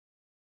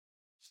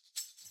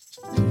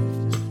Hey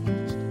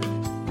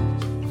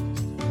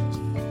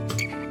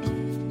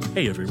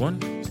everyone,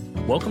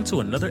 welcome to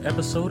another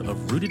episode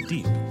of Rooted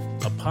Deep,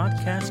 a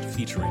podcast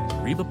featuring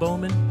Reba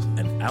Bowman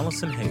and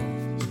Allison Hale.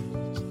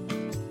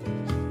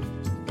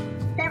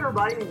 Hey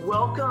everybody,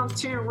 welcome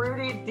to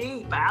Rooted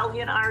Deep.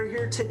 Allie and I are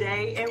here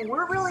today, and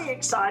we're really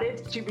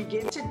excited to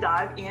begin to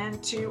dive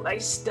into a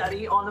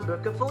study on the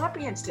book of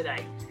Philippians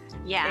today.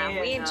 Yeah, And,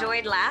 we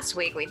enjoyed last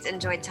week. We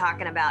enjoyed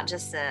talking about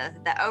just the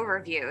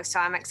overview. So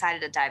I'm excited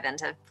to dive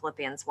into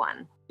Philippians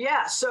 1.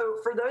 Yeah, so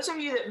for those of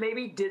you that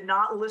maybe did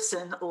not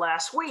listen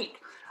last week,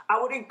 I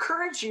would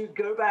encourage you to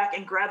go back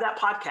and grab that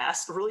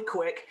podcast really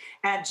quick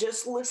and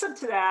just listen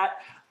to that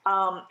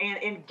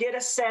and get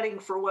a setting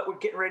for what we're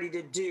getting ready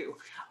to do.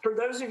 For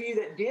those of you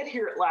that did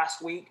hear it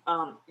last week,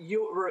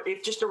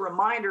 it's just a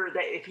reminder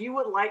that if you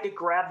would like to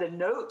grab the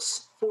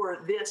notes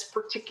for this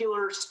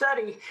particular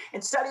study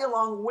and study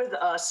along with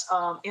us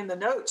in the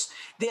notes,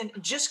 then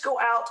just go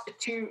out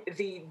to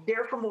the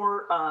Dare for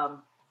More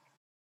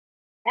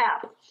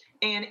app.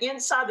 And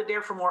inside the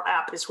Dare for More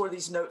app is where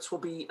these notes will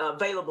be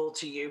available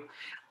to you.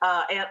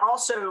 And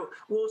also,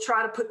 we'll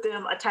try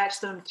to attach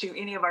them to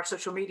any of our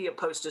social media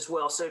posts as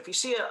well. So if you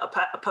see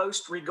a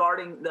post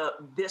regarding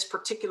this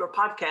particular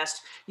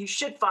podcast, you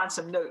should find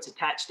some notes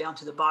attached down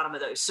to the bottom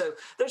of those. So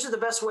those are the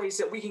best ways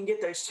that we can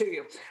get those to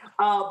you.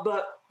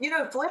 But,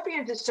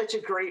 Philippians is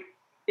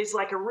it's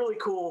like a really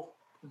cool,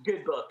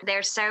 good book.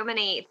 There's so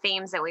many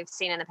themes that we've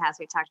seen in the past.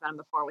 We've talked about them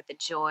before with the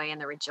joy and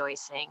the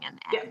rejoicing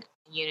and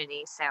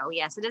unity. So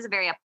yes, it is a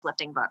very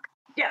uplifting book.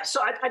 Yeah,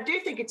 so I do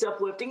think it's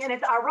uplifting, and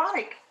it's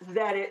ironic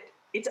that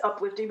it's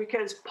uplifting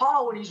because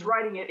Paul, when he's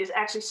writing it, is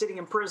actually sitting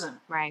in prison.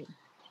 Right.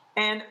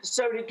 And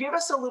so to give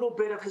us a little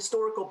bit of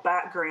historical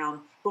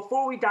background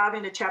before we dive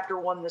into chapter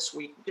 1 this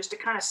week, just to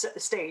kind of set the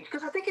stage,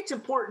 because I think it's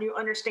important you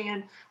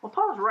understand when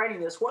Paul is writing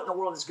this, what in the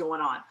world is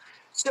going on.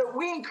 So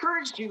we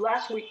encouraged you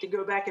last week to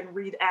go back and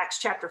read Acts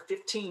chapter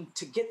 15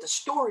 to get the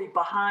story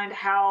behind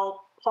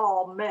how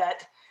Paul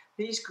met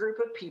these group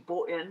of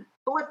people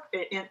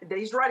that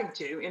he's writing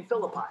to in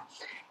Philippi.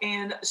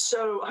 And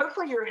so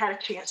hopefully you had a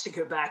chance to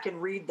go back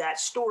and read that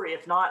story.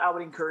 If not, I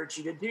would encourage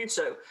you to do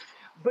so.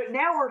 But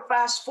now we're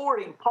fast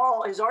forwarding.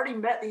 Paul has already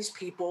met these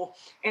people,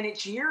 and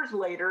it's years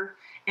later.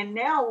 And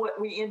now what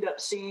we end up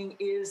seeing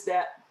is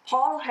that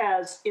Paul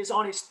is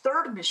on his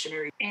third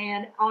missionary.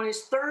 And on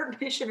his third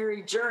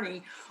missionary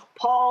journey,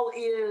 Paul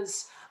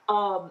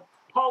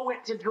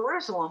went to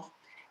Jerusalem,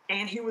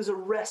 and he was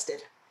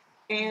arrested.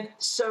 And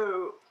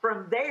so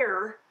from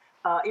there,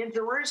 in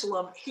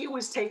Jerusalem, he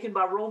was taken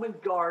by Roman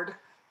guard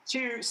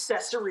to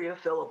Caesarea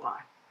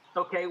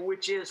Philippi,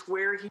 which is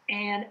where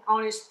and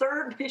on his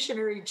third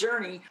missionary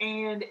journey,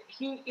 and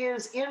he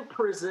is in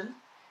prison,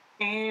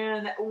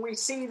 and we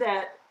see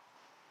that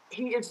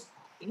he's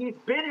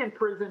been in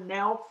prison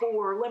now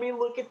for, let me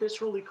look at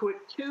this really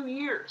quick, 2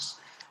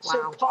 years. Wow.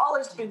 So Paul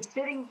has been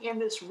sitting in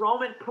this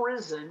Roman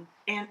prison,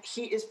 and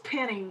he is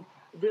penning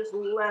this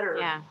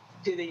letter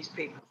to these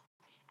people.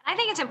 I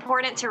think it's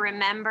important to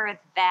remember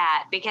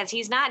that because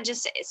he's not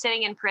just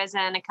sitting in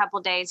prison a couple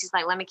of days. He's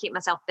like, let me keep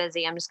myself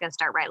busy. I'm just going to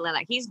start writing.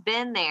 Like he's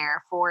been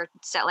there for,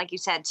 like you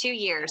said, 2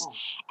 years,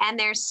 and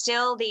there's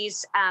still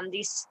there's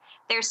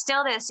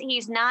still this.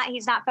 He's not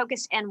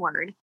focused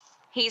inward.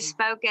 He's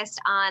focused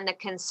on the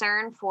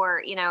concern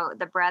for,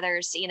 the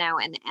brothers,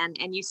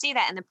 and you see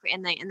that in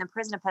the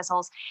prison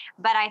epistles.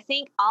 But I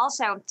think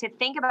also to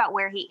think about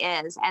where he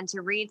is and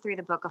to read through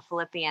the book of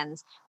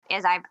Philippians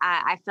is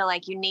I feel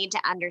like you need to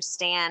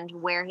understand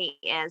where he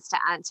is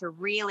to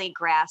really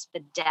grasp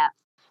the depth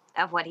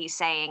of what he's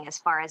saying as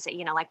far as,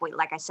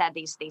 like I said,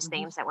 these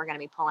themes that we're going to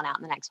be pulling out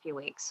in the next few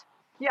weeks.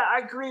 Yeah, I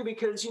agree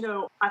because,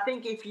 I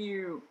think if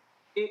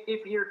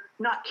you're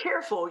not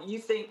careful, you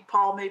think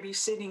Paul may be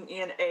sitting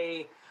in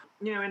a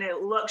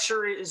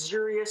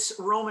luxurious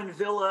Roman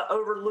villa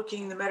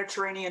overlooking the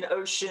Mediterranean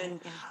Ocean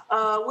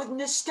with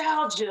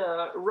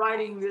nostalgia,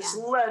 writing this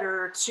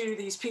letter to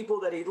these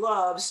people that he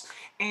loves,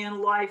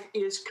 and life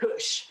is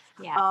cush.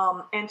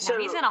 Yeah. And so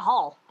he's in a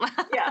hole.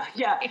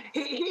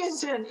 He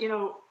is in,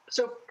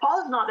 so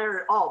Paul is not there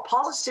at all.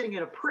 Paul is sitting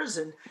in a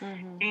prison,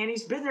 and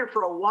he's been there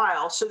for a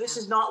while. So this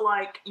is not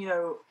like,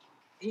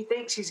 he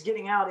thinks he's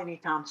getting out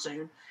anytime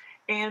soon.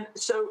 And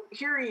so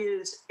here he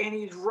is, and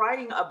he's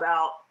writing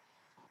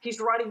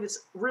this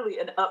really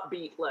an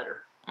upbeat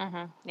letter.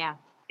 Yeah.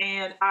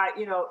 And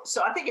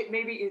so I think it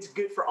maybe is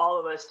good for all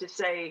of us to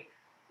say,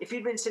 if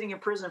you've been sitting in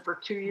prison for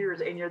 2 years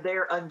and you're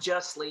there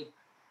unjustly,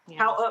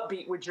 how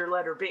upbeat would your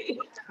letter be?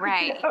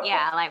 Right.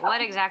 Yeah. Like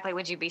what exactly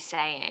would you be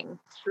saying?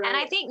 Right. And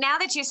I think now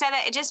that you said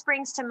that, it just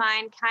brings to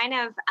mind kind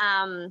of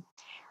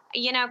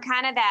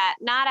that,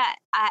 not a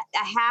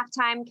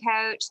halftime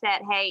coach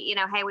that, hey,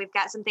 we've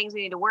got some things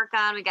we need to work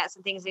on. We got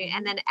some things,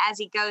 and then as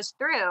he goes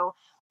through,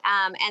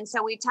 and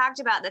so we talked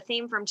about the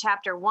theme from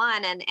chapter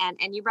 1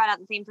 and you brought out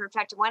the theme from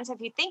chapter 1. So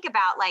if you think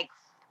about like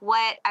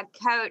what a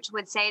coach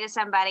would say to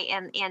somebody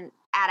in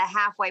at a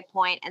halfway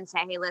point and say,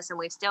 hey, listen,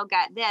 we've still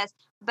got this,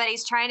 but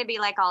he's trying to be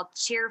like all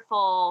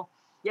cheerful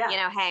Yeah. You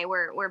know, hey,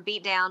 we're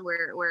beat down,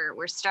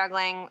 we're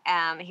struggling.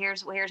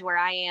 Here's where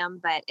I am,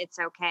 but it's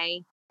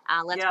okay.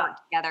 Let's Yeah. work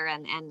together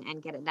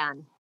and get it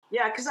done.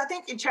 Yeah, because I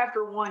think in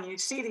chapter 1 you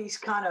see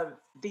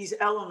these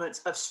elements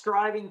of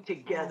striving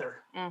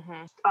together.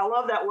 Mm-hmm. I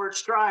love that word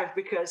strive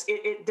because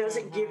it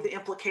doesn't give Mm-hmm. the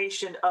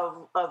implication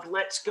of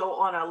let's go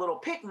on a little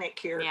picnic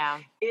here. Yeah.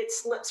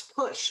 It's let's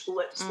push,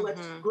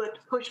 Mm-hmm. let's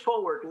push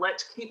forward,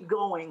 let's keep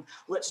going,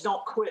 let's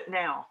don't quit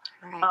now.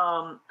 Right.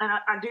 And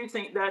I do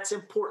think that's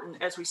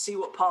important as we see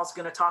what Paul's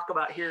going to talk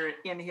about here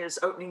in his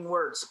opening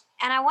words.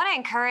 And I want to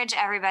encourage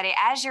everybody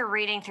as you're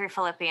reading through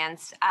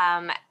Philippians.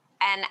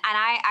 And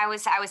I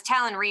was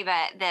telling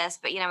Reba this,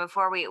 but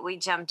before we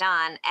jumped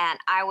on, and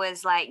I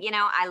was like,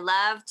 I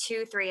love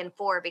 2, 3, and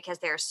 4 because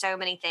there are so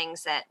many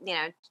things that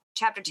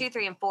chapter 2,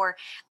 3, and 4.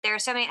 There are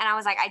so many, and I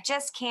was like, I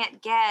just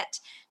can't get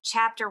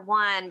chapter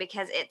 1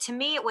 because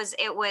it was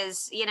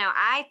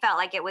I felt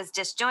like it was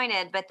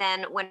disjointed. But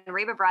then when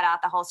Reba brought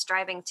out the whole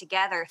striving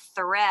together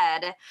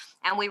thread,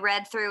 and we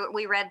read through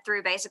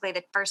basically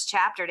the first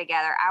chapter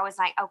together, I was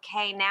like,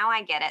 okay, now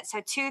I get it.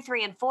 So 2,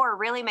 3, and 4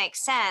 really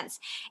makes sense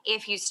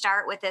if you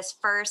start with this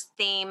first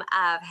theme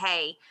of,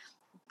 hey,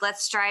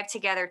 let's strive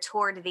together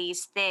toward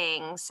these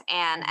things.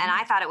 And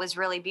I thought it was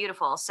really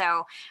beautiful.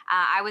 So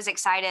I was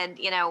excited, and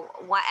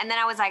then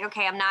I was like,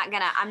 okay, I'm not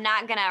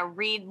gonna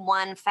read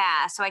 1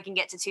 fast so I can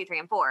get to 2, 3,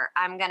 and 4.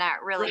 I'm gonna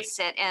really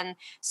sit in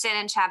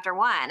chapter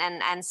 1.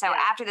 And so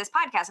after this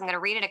podcast, I'm gonna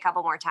read it a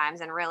couple more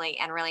times and really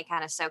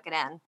kind of soak it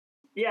in.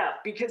 Yeah,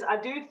 because I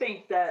do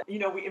think that,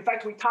 in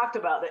fact, we talked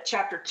about that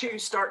chapter 2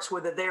 starts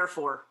with a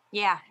therefore.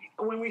 Yeah.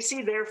 When we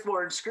see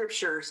therefore in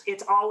scriptures,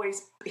 he's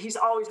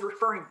always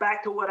referring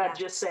back to what I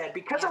just said.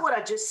 Because of what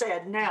I just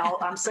said, now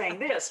I'm saying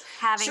this.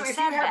 Having so if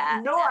said you have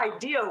that, no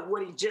idea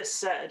what he just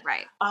said,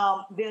 right.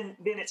 Then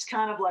it's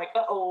kind of like,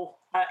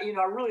 I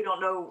really don't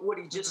know what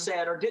he just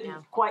said or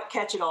didn't quite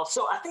catch it all.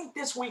 So I think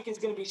this week is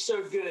going to be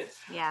so good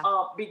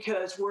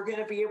because we're going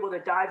to be able to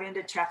dive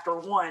into chapter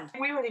 1.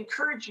 We would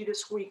encourage you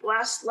this week.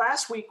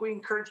 Last week, we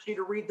encouraged you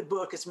to read the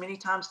book as many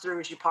times through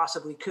as you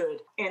possibly could.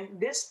 And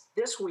this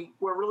week,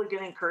 we're really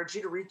going to encourage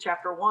you to read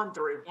chapter 1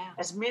 through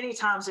as many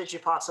times as you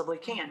possibly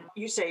can.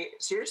 You say,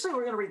 seriously,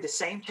 we're going to read the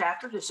same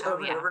chapter just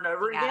over and over and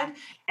over again?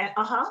 And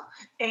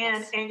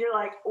and you're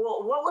like,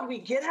 well, what would we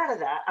get out of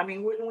that? I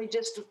mean, wouldn't we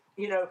just...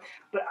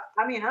 but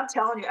I mean, I'm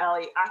telling you,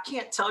 Allie, I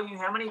can't tell you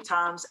how many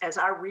times as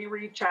I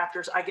reread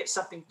chapters, I get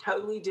something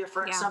totally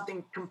different,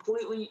 something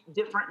completely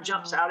different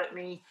jumps out at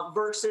me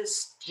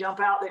versus jump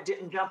out that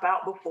didn't jump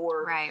out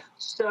before. Right.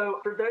 So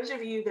for those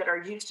of you that are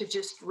used to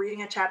just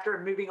reading a chapter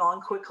and moving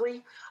on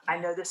quickly, I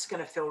know this is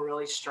going to feel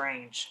really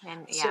strange.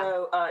 And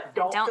so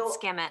don't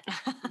skim it.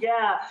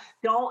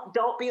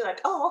 Don't be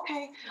like, oh,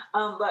 okay.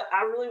 But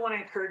I really want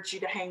to encourage you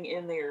to hang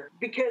in there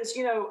because,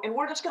 and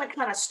we're just going to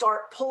kind of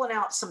start pulling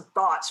out some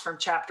thoughts from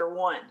chapter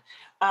 1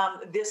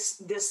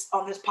 this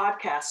on this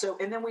podcast. So,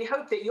 and then we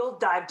hope that you'll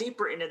dive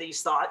deeper into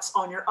these thoughts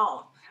on your own.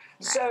 Right.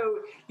 So,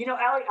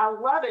 Allie, I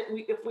love it.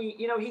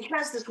 He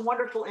has this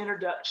wonderful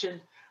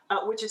introduction,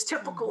 which is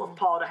typical of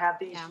Paul to have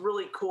these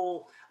really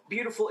cool,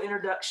 beautiful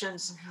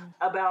introductions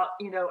about,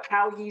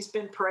 how he's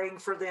been praying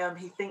for them.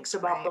 He thinks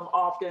about them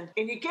often.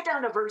 And you get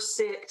down to verse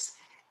 6.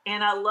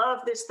 And I love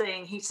this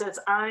thing. He says,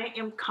 I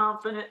am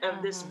confident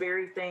of this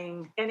very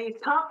thing. And he's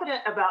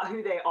confident about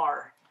who they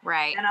are.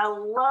 Right. And I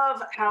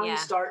love how he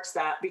starts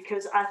that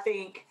because I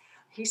think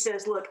he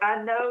says, look,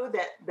 I know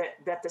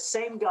that the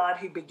same God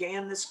who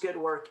began this good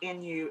work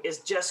in you is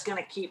just going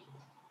to keep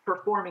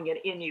performing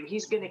it in you.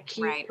 He's going to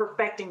keep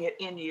perfecting it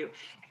in you.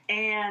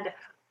 And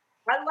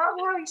I love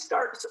how he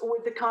starts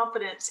with the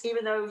confidence,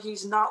 even though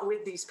he's not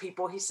with these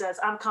people. He says,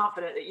 I'm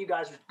confident that you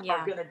guys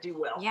are going to do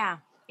well. Yeah.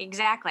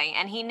 Exactly.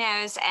 And he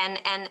knows,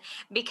 and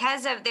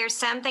because of, there's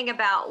something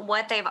about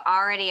what they've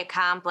already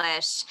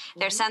accomplished.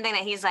 There's something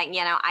that he's like,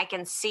 I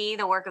can see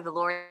the work of the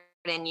Lord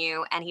in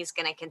you, and he's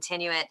going to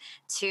continue it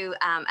to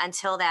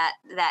until that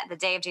the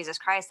day of Jesus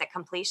Christ, that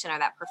completion or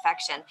that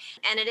perfection.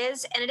 And it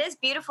is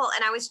beautiful.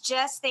 And I was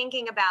just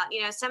thinking about,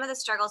 some of the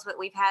struggles that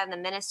we've had in the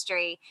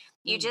ministry.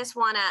 You just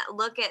want to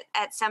look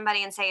at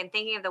somebody and say, and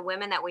thinking of the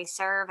women that we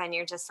serve, and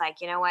you're just like,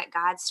 you know what,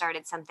 God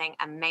started something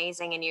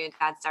amazing in you.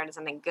 God started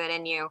something good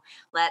in you.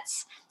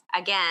 Let's,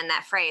 again,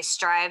 that phrase,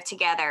 strive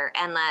together,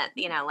 and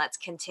let's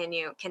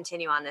continue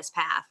on this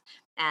path.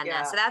 And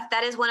so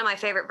that is one of my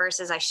favorite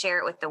verses. I share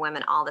it with the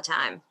women all the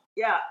time.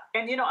 Yeah.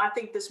 And, I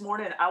think this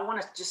morning I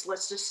want to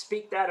let's just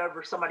speak that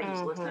over somebody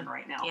who's listening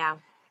right now. Yeah.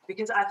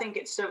 Because I think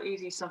it's so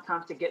easy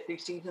sometimes to get through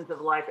seasons of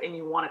life and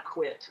you want to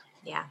quit.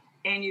 Yeah.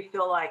 And you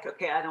feel like,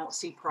 okay, I don't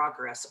see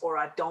progress, or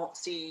I don't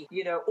see,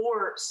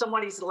 or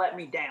somebody's let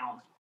me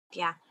down.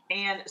 Yeah.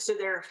 And so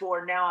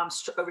therefore now I'm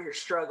over here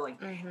struggling.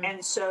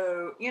 And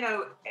so,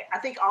 I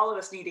think all of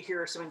us need to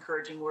hear some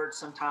encouraging words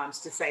sometimes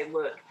to say,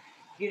 look,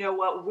 you know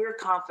what, we're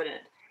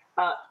confident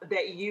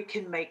that you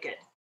can make it.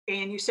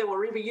 And you say, well,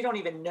 Reba, you don't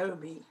even know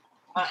me.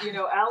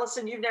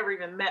 Allison, you've never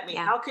even met me.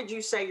 Yeah. How could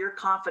you say you're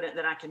confident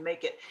that I can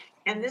make it?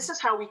 And this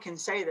is how we can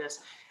say this.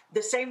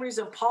 The same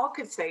reason Paul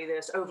could say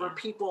this over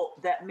people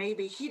that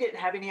maybe he didn't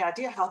have any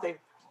idea how they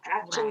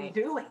actually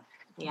doing.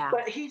 Yeah.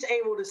 But he's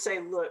able to say,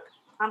 look,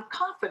 I'm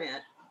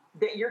confident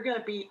that you're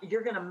going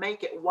to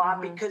make it. Why?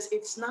 Because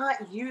it's not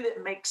you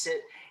that makes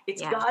it.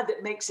 It's God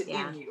that makes it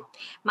in you.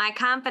 My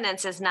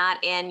confidence is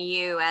not in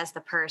you as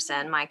the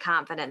person. My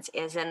confidence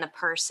is in the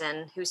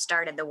person who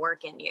started the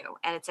work in you,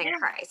 and it's in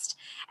Christ.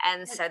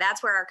 And so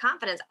that's where our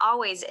confidence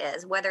always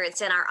is, whether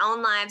it's in our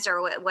own lives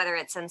or whether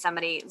it's in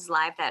somebody's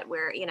life that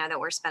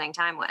we're spending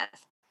time with.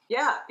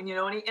 Yeah, and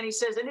he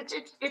says, and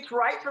it's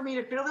right for me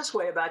to feel this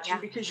way about you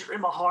because you're in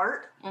my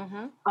heart.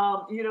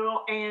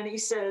 And he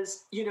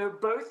says,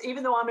 both,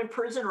 even though I'm in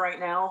prison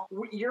right now,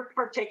 you're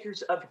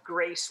partakers of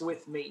grace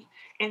with me.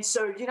 And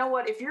so, you know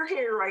what, if you're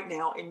here right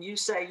now and you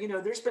say,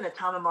 there's been a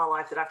time in my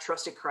life that I've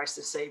trusted Christ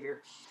as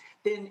Savior,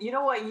 then you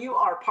know what, you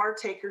are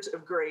partakers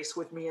of grace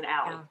with me and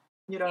Allie.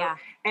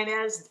 And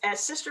as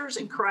sisters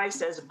in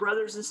Christ, as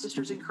brothers and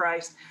sisters in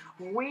Christ,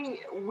 we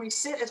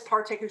sit as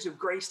partakers of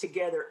grace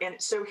together. And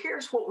so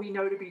here's what we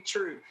know to be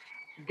true.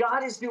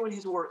 God is doing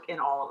his work in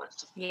all of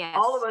us. Yes.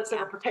 All of us that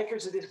are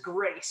partakers of this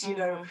grace,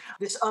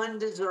 this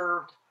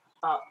undeserved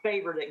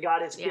favor that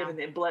God has given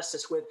and blessed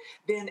us with,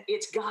 then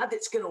it's God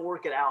that's going to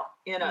work it out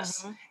in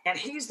us. And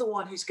he's the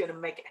one who's going to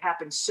make it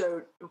happen.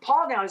 So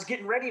Paul now is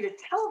getting ready to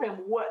tell them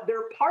what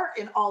their part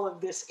in all of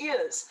this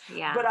is.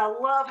 Yeah. But I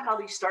love how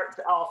he starts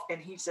off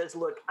and he says,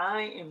 look,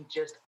 I am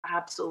just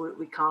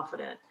absolutely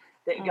confident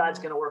that God's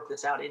going to work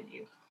this out in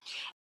you.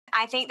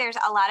 I think there's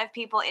a lot of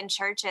people in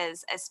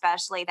churches,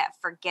 especially, that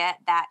forget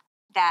that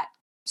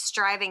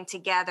striving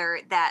together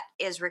that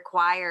is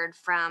required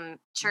from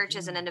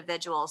churches and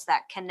individuals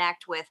that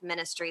connect with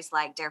ministries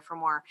like Dare for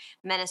More,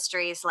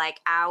 ministries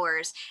like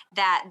ours,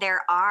 that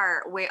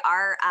we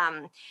are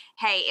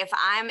hey, if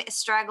I'm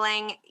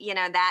struggling,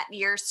 that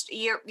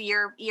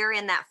you're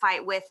in that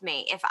fight with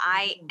me.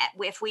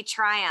 If we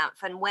triumph,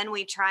 and when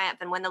we triumph,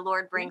 and when the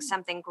Lord brings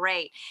something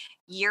great,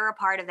 you're a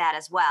part of that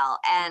as well.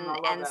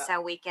 And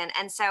so we can,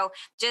 and so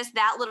just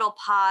that little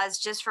pause,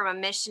 just from a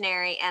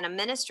missionary and a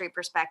ministry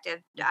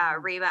perspective,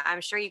 Reba,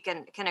 I'm sure you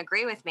can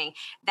agree with me.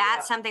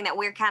 That's something that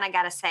we're kind of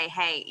got to say,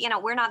 hey,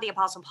 we're not the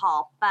Apostle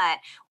Paul, but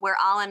we're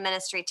all in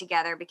ministry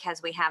together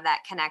because we have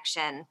that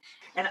connection.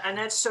 And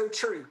that's so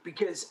true,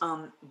 because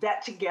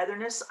that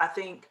togetherness, I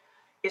think,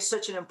 is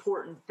such an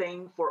important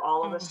thing for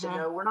all of us to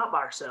know. We're not by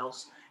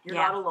ourselves. You're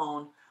not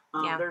alone.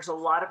 There's a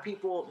lot of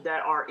people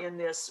that are in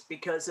this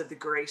because of the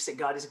grace that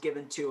God has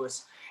given to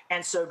us.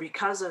 And so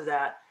because of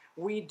that,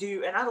 we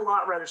do, and I'd a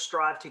lot rather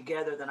strive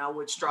together than I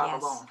would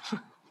strive alone.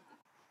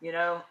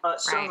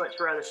 So much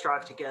rather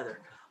strive together,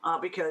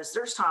 because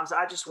there's times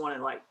I just want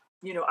to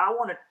I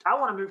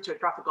want to move to a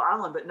tropical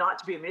island, but not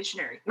to be a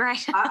missionary.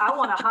 Right. I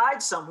want to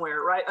hide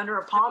somewhere, right, under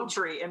a palm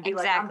tree and be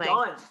like, I'm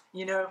done,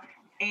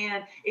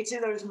 And it's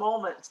in those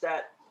moments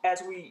that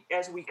as we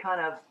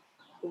kind of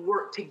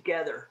work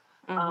together,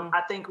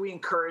 I think we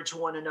encourage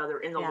one another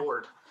in the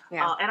Lord.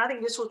 Yeah. And I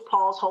think this was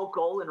Paul's whole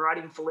goal in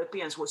writing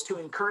Philippians, was to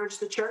encourage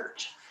the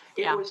church.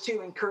 It was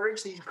to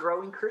encourage these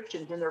growing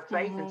Christians in their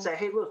faith and say,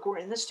 hey, look, we're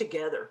in this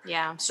together.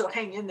 Yeah. So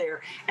hang in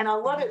there. And I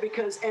love it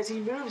because as he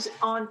moves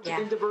on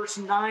into verse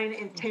 9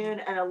 and 10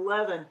 and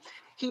 11,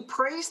 he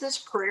prays this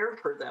prayer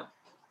for them.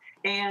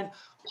 And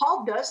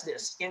Paul does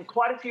this in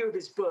quite a few of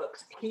his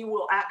books. He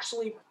will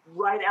actually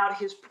write out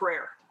his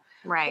prayer.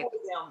 Right. For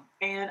them.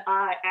 And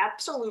I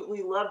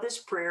absolutely love this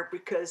prayer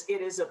because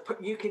it is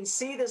you can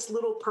see this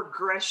little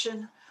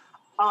progression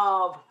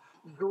of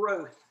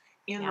growth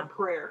in the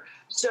prayer.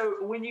 So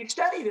when you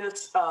study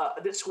this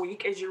this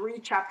week, as you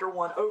read chapter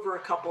 1 over a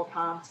couple of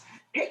times,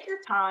 take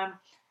your time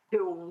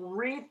to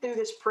read through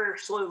this prayer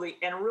slowly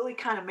and really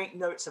kind of make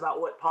notes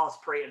about what Paul's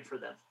praying for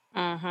them.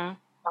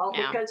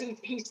 Because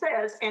he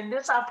says, and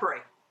this I pray.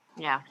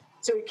 Yeah.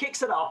 So he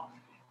kicks it off,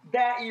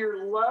 that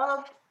your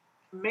love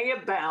may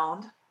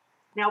abound.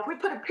 Now, if we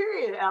put a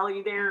period,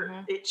 Allie,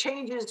 there, it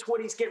changes what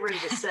he's getting ready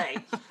to say.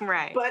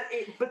 Right.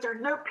 But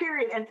there's no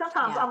period. And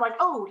sometimes I'm like,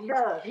 oh,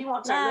 love. He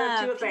wants our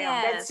love to abound.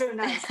 Yes. That's so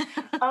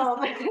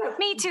nice.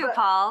 Me too,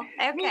 Paul.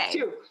 Okay. Me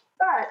too.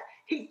 But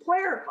he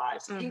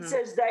clarifies. He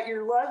says that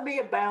your love may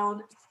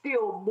abound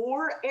still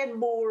more and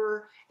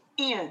more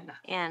in.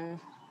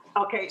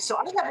 Okay, so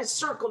I have it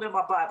circled in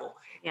my Bible.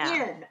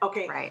 Yeah. In.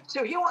 Okay. Right.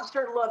 So he wants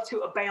their love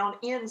to abound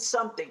in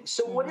something.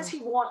 So what does he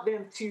want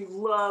them to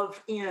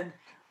love in?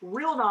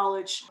 Real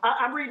knowledge.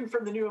 I'm reading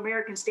from the New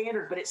American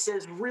Standard, but it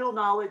says real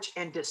knowledge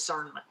and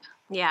discernment.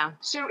 Yeah.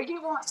 So he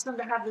wants them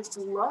to have this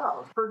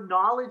love for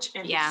knowledge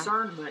and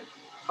discernment,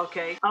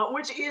 okay,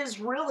 which is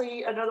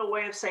really another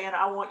way of saying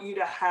I want you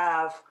to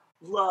have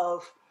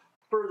love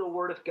for the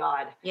Word of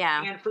God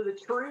and for the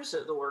truths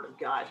of the Word of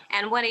God.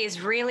 And what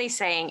he's really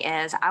saying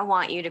is, I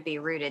want you to be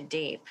rooted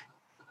deep.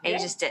 He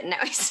just didn't know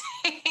he's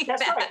saying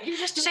That's that. Right. He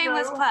just didn't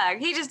Shameless know. plug.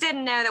 He just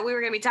didn't know that we were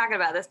going to be talking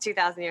about this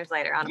 2,000 years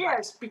later.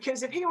 Yes,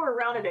 because if he were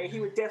around today, he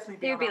would definitely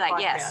be. He would be like,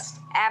 podcast. Yes,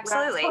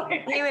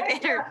 absolutely. He would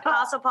enter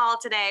Apostle Paul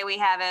today. We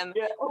have him.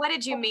 Yeah. What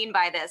did you mean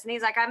by this? And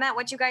he's like, I meant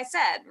what you guys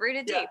said.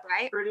 Rooted deep,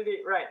 right? Rooted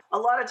deep, right. A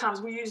lot of times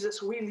we use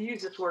this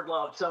word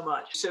love so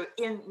much. So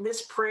in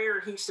this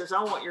prayer, he says,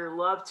 I want your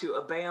love to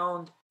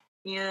abound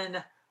in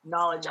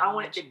knowledge. I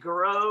want it to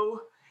grow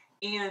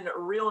in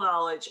real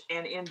knowledge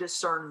and in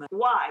discernment.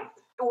 Why?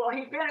 Well,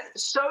 he finished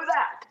so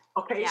that.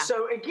 Okay,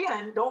 so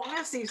again, don't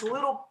miss these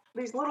little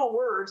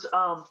words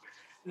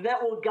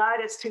that will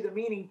guide us to the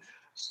meaning,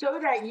 so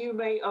that you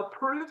may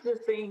approve the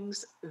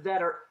things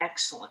that are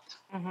excellent.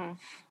 Mm-hmm.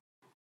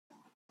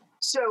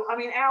 So, I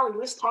mean, Allie,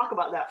 let's talk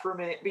about that for a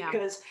minute,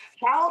 because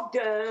how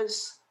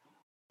does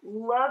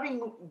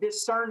loving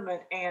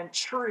discernment and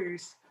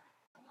truth,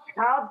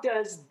 how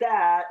does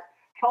that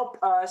help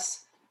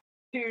us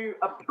to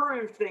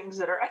approve things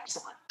that are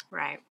excellent?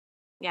 Right.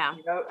 Yeah.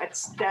 You know,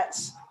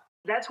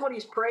 that's what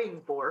he's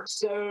praying for.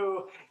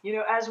 So, you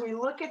know, as we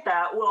look at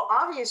that, well,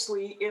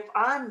 obviously,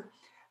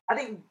 I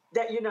think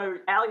that, you know,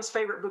 Allie's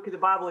favorite book of the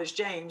Bible is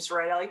James,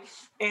 right, Allie?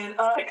 And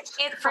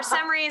for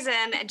some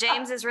reason,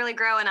 James is really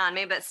growing on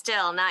me, but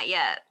still not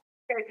yet.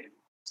 Okay.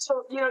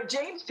 So, you know,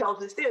 James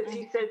tells us this.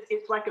 He says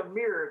it's like a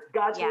mirror.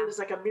 God's word is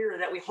like a mirror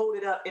that we hold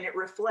it up and it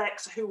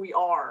reflects who we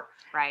are.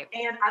 Right.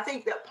 And I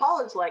think that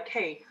Paul is like,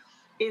 hey,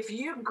 if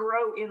you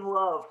grow in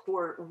love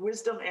for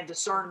wisdom and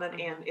discernment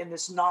and in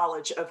this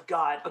knowledge of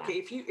God,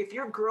 okay, if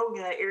you're growing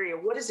in that area,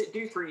 what does it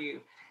do for you?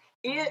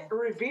 It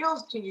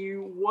reveals to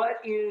you what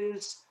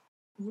is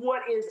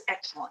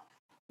excellent.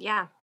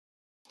 Yeah.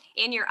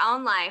 In your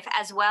own life,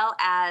 as well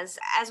as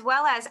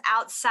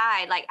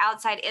outside, like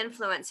outside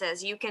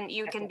influences, you can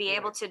be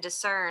able to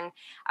discern,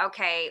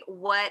 okay,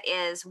 what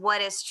is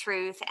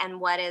truth and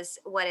what is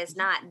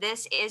not.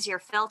 This is your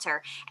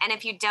filter. And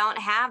if you don't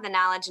have the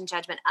knowledge and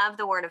judgment of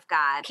the Word of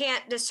God,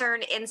 can't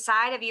discern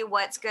inside of you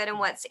what's good and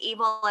what's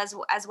evil,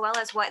 as well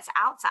as what's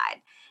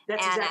outside.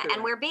 That's exactly right.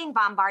 And we're being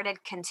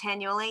bombarded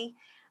continually.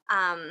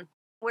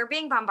 We're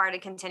being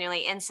bombarded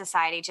continually in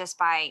society just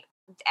by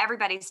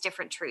everybody's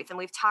different truth, and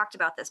we've talked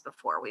about this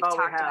before. We've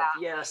talked about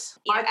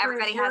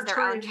everybody has their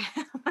own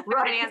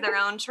everybody has their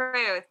own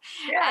truth,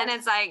 and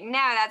it's like, no,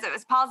 that's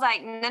it. Paul's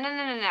like, no.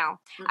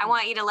 Mm-hmm. I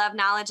want you to love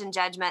knowledge and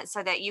judgment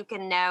so that you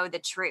can know the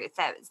truth.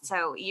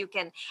 So you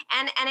can,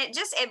 and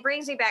it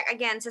brings me back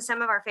again to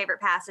some of our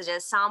favorite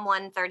passages. Psalm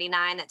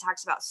 139 that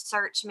talks about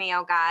search me,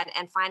 O God,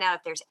 and find out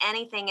if there's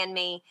anything in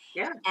me.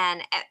 Yeah,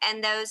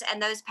 and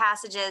those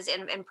passages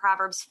in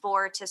Proverbs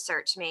 4 to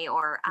search me,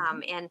 or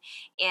in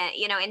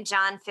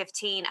John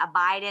 15,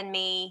 abide in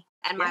me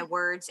and my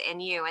words in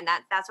you. And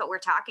that's what we're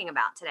talking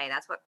about today.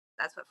 That's what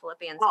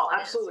Philippians is.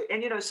 Absolutely.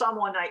 And Psalm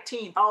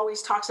 119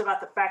 always talks about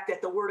the fact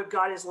that the word of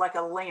God is like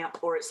a lamp,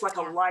 or it's like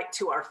a light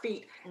to our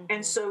feet. Mm-hmm.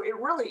 And so it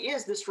really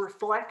is this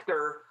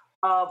reflector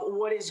of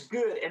what is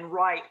good and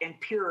right and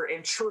pure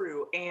and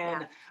true.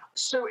 And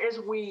so as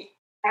we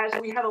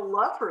have a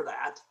love for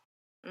that,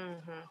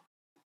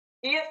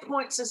 it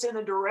points us in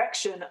the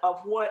direction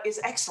of what is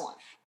excellent.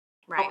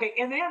 Right. Okay,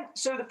 and then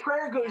so the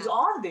prayer goes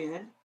on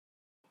then.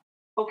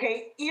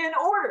 Okay, in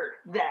order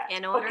that.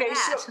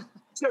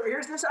 So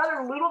here's this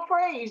other little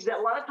phrase that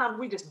a lot of times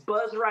we just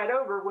buzz right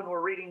over when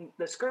we're reading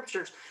the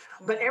scriptures,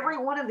 but every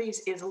one of these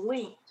is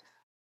linked.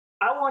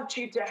 I want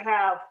you to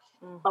have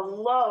a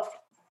love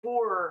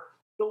for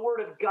the Word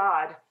of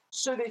God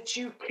so that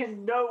you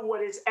can know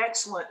what is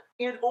excellent,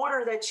 in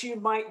order that you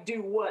might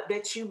do what?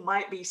 That you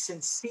might be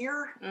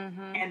sincere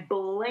and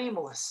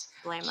blameless.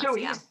 So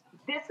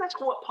this is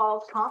what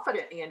Paul's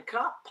confident in.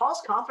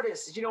 Paul's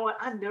confidence is, you know what?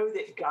 I know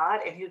that God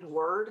and His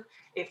Word,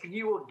 if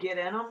you will get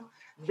in them,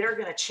 they're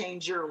going to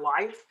change your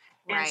life.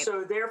 And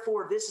so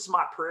therefore, this is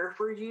my prayer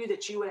for you,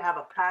 that you would have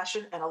a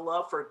passion and a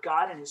love for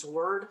God and His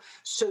Word,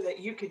 so that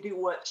you could do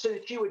what? So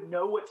that you would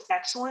know what's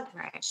excellent,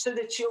 so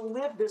that you'll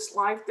live this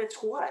life that's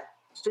what?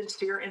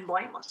 Sincere and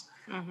blameless.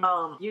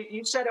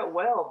 You said it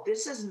well.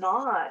 This is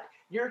not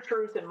your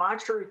truth and my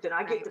truth, and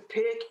I get to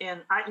pick, and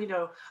I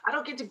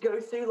don't get to go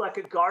through like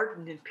a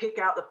garden and pick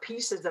out the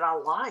pieces that I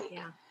like,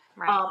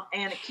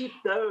 and keep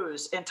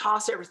those and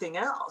toss everything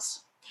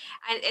else.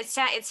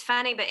 It's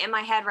funny, but in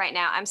my head right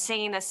now, I'm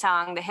singing the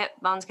song, "The hip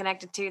bone's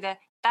connected to the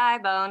thigh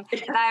bone,"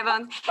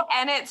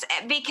 and it's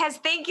because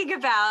thinking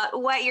about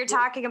what you're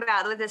talking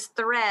about with this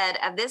thread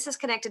of this is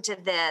connected to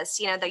this,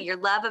 your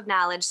love of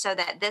knowledge, so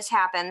that this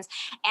happens,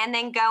 and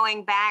then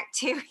going back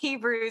to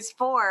Hebrews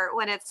 4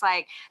 when it's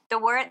like the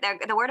word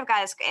of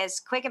God is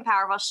quick and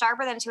powerful,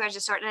 sharper than a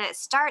two-edged sword, and it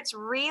starts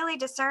really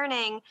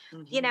discerning,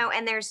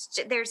 and they're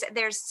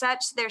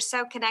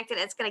so connected.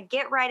 It's going to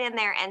get right in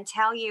there and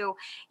tell you,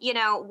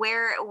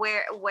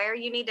 where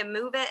you need to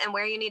move it and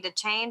where you need to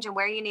change and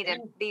where you need to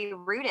be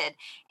rooted.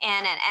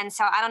 And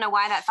so I don't know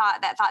why that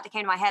thought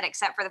came to my head,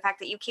 except for the fact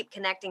that you keep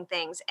connecting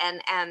things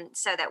and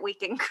so that we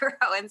can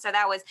grow. And so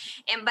that was,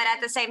 but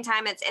at the same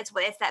time, it's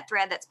that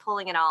thread that's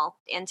pulling it all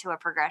into a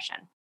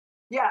progression.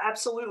 Yeah,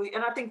 absolutely.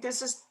 And I think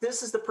this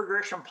is the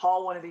progression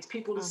Paul wanted these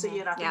people to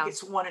see. And I think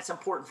it's one it's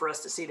important for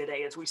us to see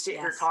today as we sit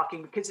here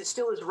talking, because it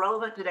still is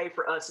relevant today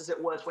for us as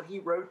it was when he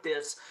wrote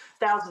this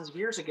thousands of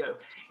years ago.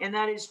 And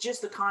that is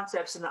just the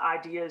concepts and the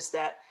ideas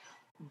that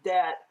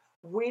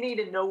we need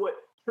to know what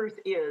truth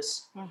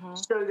is,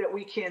 so that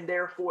we can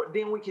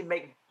then we can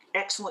make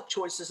excellent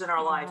choices in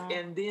our life.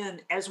 And then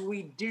as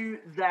we do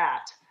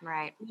that,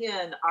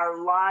 then our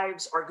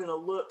lives are going to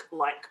look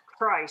like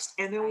Christ.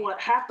 And then what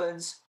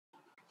happens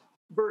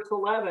verse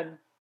 11,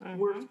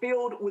 we're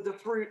filled with the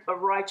fruit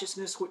of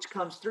righteousness which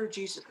comes through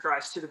Jesus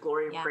Christ to the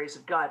glory and praise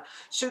of God.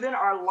 So then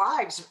our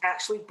lives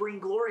actually bring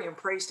glory and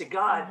praise to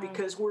God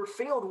because we're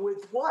filled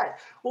with what?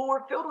 Well,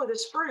 we're filled with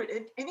His fruit.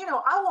 And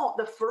I want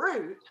the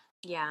fruit.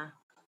 Yeah.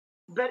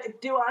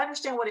 But do I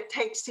understand what it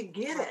takes to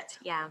get it?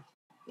 Yeah.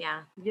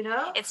 Yeah.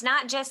 It's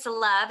not just the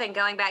love, and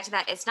going back to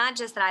that, it's not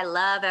just that I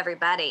love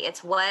everybody.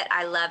 It's what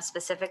I love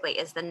specifically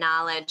is the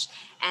knowledge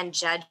and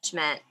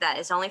judgment that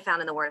is only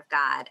found in the Word of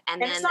God. And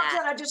then it's not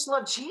that I just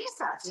love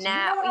Jesus. No,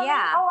 I mean?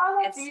 Oh,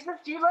 I love Jesus.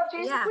 Do you love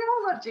Jesus? Yeah. We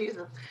all love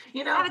Jesus.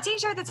 I have a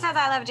T-shirt that says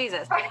I love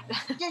Jesus.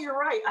 Yeah, you're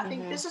right. I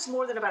think this is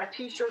more than about a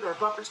T-shirt or a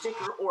bumper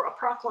sticker or a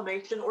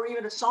proclamation or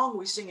even a song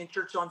we sing in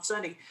church on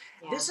Sunday.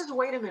 Yeah. This is,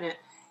 wait a minute.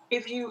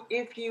 If you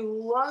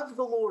love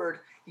the Lord,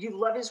 you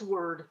love His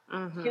Word.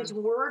 His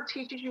Word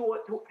teaches you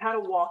how to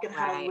walk and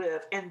how to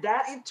live, and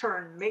that in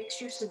turn makes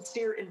you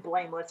sincere and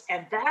blameless,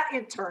 and that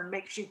in turn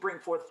makes you bring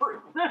forth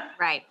fruit.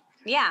 Right.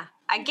 Yeah.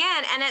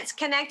 Again, and it's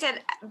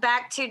connected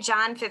back to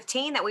John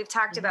 15 that we've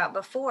talked about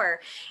before.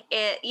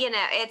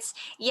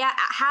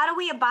 How do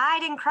we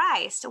abide in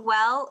Christ?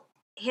 Well,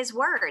 His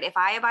Word. If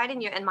I abide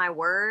in you and my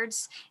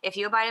words, if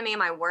you abide in me and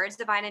my words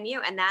abide in you,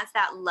 and that's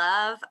that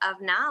love of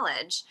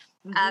knowledge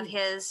of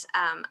his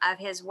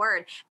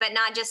Word, but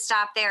not just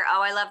stop there.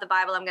 Oh, I love the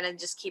Bible, I'm going to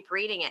just keep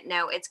reading it.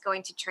 No, it's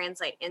going to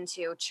translate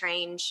into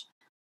change,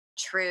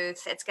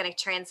 truth. It's going to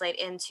translate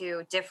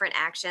into different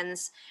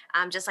actions.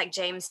 Just like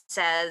James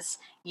says,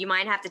 you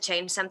might have to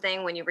change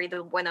something when you read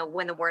when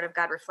the Word of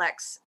God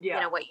reflects,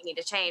 what you need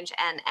to change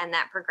and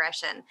that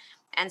progression.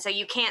 And so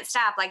you can't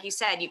stop, like you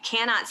said, you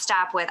cannot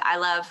stop with I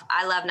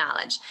love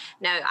knowledge.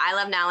 No, I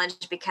love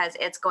knowledge because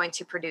it's going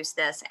to produce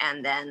this,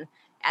 and then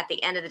at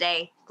the end of the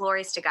day,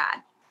 glories to God.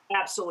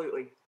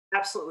 Absolutely.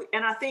 Absolutely.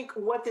 And I think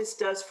what this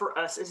does for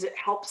us is it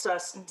helps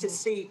us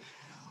to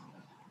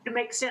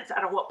make sense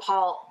out of what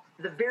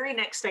the very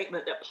next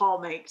statement that Paul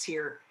makes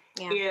here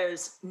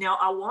is, now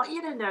I want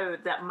you to know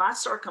that my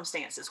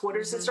circumstances, what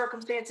is the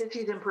circumstances?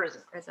 He's in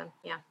prison.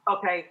 Yeah.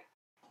 Okay.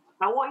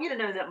 I want you to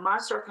know that my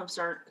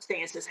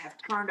circumstances have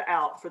turned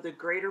out for the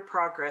greater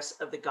progress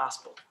of the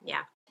gospel.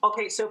 Yeah.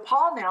 Okay, so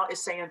Paul now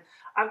is saying,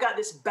 I've got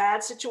this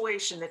bad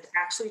situation that's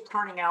actually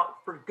turning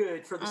out for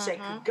good for the sake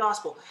of the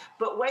gospel.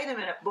 But wait a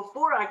minute,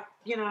 before I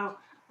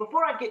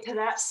get to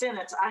that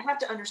sentence, I have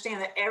to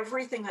understand that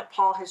everything that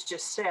Paul has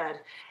just said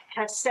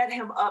has set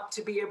him up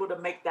to be able to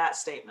make that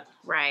statement.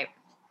 Right.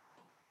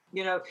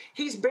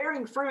 He's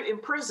bearing fruit in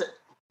prison.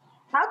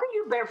 How do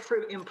you bear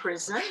fruit in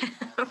prison?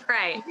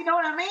 Right. You know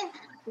what I mean?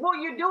 Well,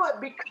 you do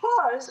it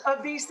because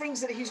of these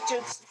things that he's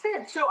just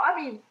said. So,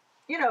 I mean,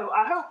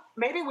 I hope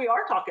maybe we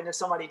are talking to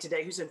somebody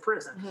today who's in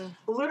prison,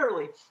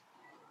 literally.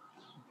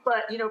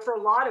 But, for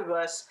a lot of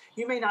us,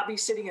 you may not be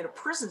sitting in a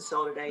prison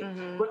cell today,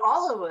 but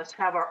all of us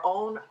have our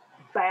own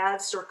bad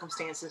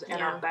circumstances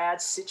and our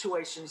bad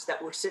situations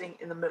that we're sitting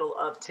in the middle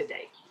of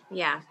today.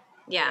 Yeah.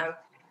 Yeah.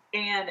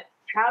 And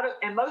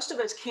most of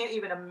us can't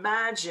even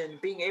imagine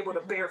being able to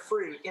bear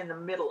fruit in the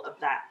middle of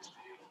that.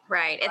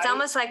 Right. It's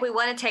almost like we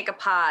want to take a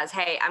pause.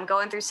 Hey, I'm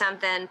going through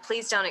something.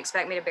 Please don't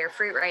expect me to bear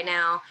fruit right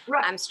now.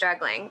 Right. I'm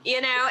struggling,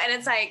 and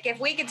it's like, if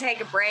we could take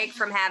a break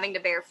from having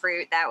to bear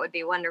fruit, that would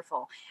be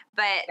wonderful.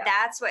 But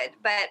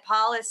but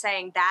Paul is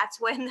saying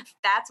that's when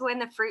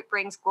the fruit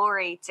brings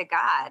glory to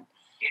God.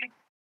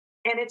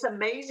 And it's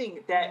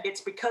amazing that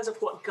it's because of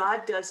what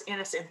God does in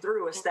us and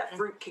through us that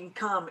fruit can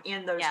come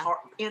in those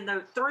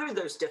through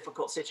those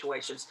difficult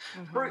situations.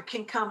 Fruit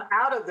can come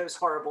out of those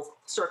horrible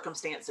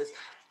circumstances.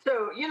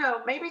 So,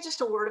 maybe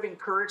just a word of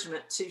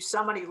encouragement to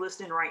somebody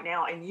listening right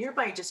now, and you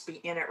may just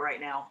be in it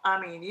right now. I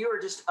mean, you are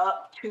just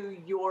up to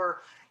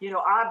your,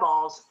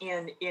 eyeballs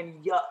in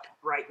yuck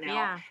right now.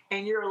 Yeah.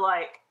 And you're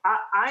like,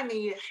 I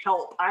need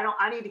help.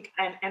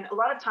 And a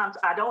lot of times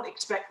I don't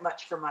expect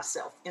much from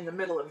myself in the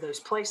middle of those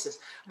places.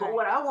 But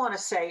what I want to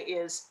say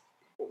is,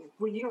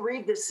 when you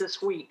read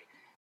this week,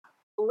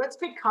 let's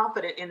be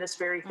confident in this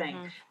very thing,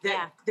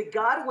 that the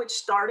God which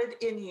started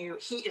in you,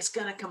 He is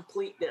going to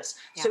complete this.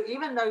 Yeah. So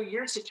even though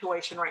your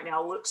situation right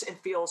now looks and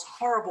feels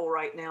horrible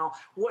right now,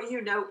 what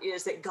you know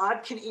is that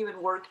God can even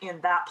work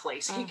in that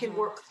place. He can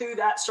work through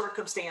that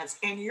circumstance.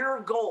 And your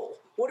goal,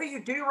 what do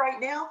you do right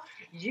now?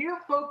 You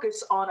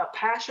focus on a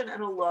passion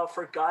and a love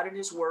for God and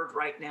His Word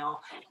right now,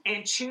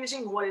 and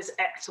choosing what is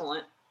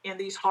excellent in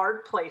these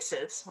hard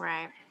places.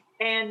 Right.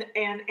 And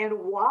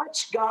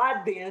watch God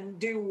then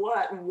do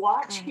what?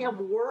 Watch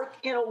Him work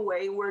in a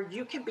way where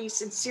you can be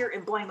sincere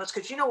and blameless.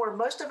 Because where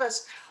most of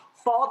us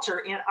falter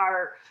in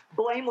our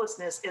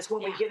blamelessness is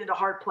when we get into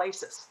hard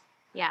places.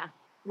 Yeah.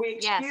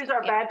 We excuse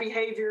our bad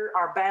behavior,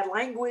 our bad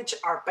language,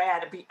 our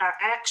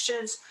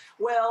actions.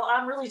 Well,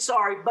 I'm really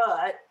sorry,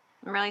 but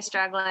I'm really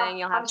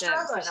struggling. I'm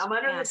struggling. I'm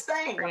under this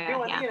thing. I'm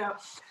doing,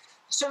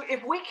 So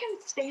if we can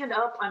stand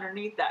up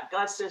underneath that,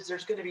 God says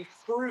there's going to be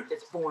fruit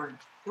that's born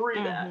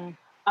through that.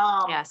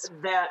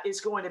 that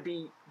is going to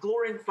be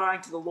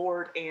glorifying to the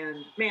Lord. And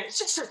man, it's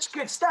just such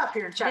good stuff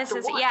here in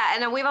chapter 1. Yeah,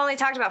 and we've only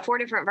talked about 4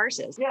 different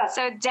verses. Yeah.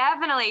 So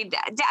definitely,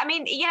 I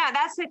mean,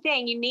 that's the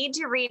thing. You need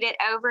to read it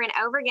over and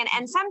over again.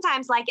 And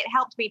sometimes, like it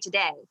helped me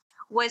today,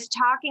 was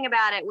talking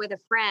about it with a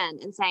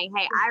friend and saying,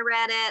 hey, I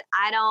read it.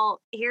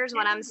 Here's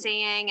what I'm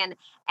seeing. And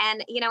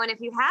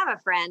if you have a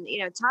friend,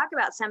 talk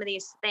about some of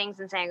these things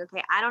and saying,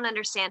 okay, I don't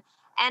understand.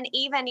 And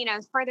even,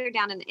 further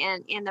down in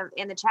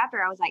the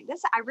chapter, I was like,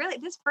 this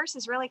verse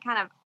is really kind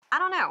of, I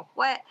don't know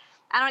what,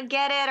 I don't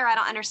get it, or I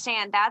don't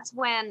understand. That's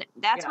when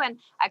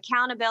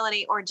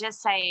accountability, or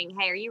just saying,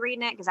 hey, are you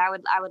reading it? Because I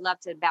would love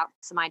to bounce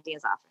some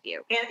ideas off of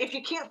you. And if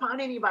you can't find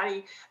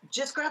anybody,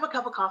 just grab a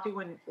cup of coffee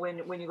when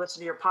you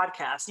listen to your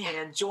podcast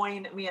and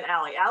join me and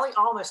Allie. Allie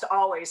almost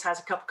always has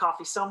a cup of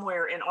coffee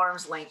somewhere in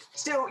arm's length.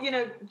 So,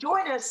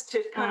 join us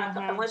to kind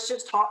of, and let's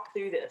just talk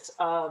through this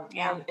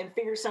and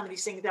figure some of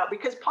these things out,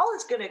 because Paul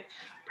is going to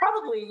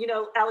probably,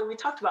 Allie, we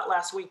talked about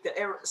last week that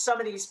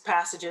some of these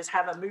passages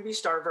have a movie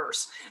star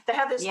verse. They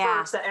have this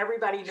verse that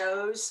everybody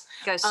knows.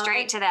 Go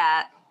straight to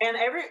that. And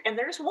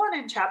there's one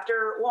in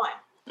chapter 1.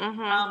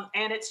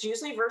 And it's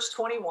usually verse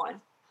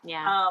 21.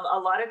 Yeah. A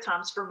lot of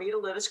times, for me to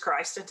live is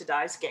Christ and to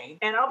die is gain.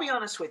 And I'll be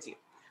honest with you.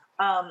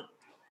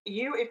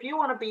 If you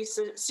want to be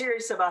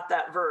serious about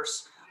that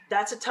verse,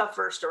 that's a tough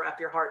verse to wrap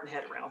your heart and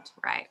head around.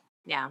 Right.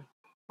 Yeah.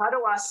 How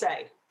do I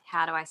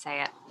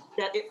say it?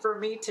 That for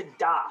me to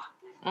die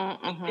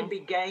can be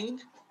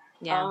gained.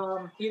 Yeah.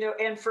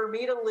 And for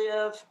me to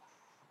live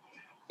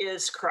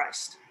is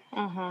Christ.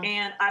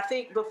 And I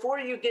think before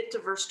you get to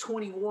verse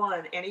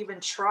 21 and even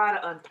try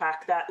to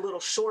unpack that little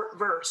short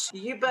verse,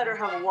 you better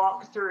have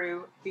walked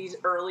through these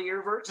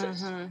earlier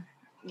verses.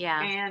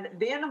 Yeah. And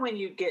then when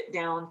you get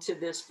down to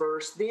this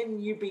verse,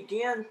 then you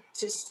begin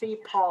to see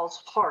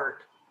Paul's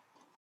heart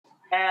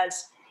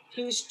as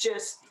he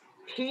just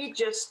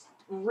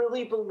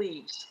really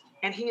believes,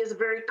 and he is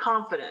very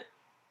confident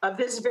of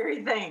this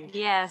very thing.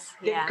 Yes.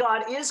 That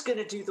God is going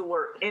to do the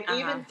work. And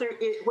even through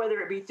it, whether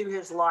it be through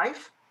his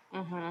life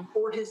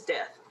or his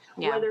death,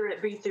 whether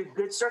it be through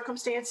good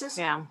circumstances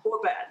or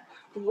bad,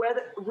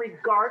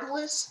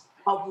 regardless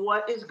of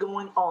what is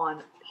going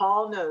on,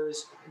 Paul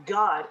knows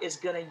God is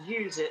going to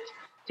use it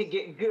to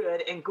get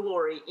good and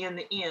glory in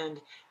the end,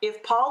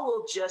 if Paul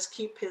will just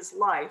keep his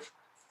life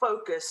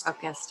focused on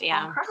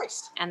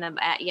Christ. And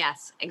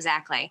yes,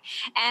 exactly.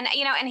 And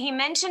and he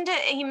mentions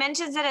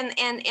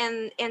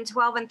it in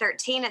 12 and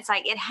 13. It's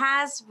like, it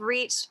has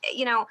reached,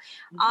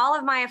 all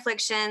of my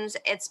afflictions,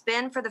 it's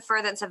been for the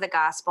furtherance of the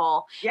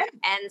gospel. Yeah.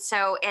 And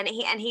so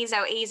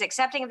he's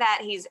accepting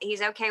that.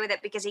 He's okay with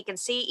it, because he can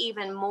see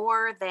even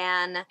more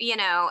than,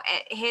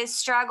 his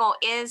struggle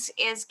is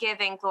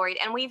giving glory.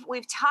 And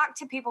we've talked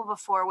to people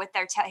before with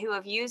who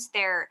have used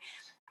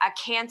a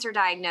cancer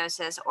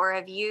diagnosis, or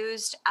have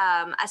used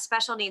a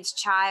special needs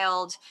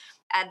child,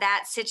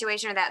 that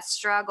situation or that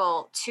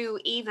struggle, to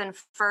even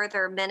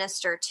further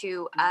minister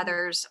to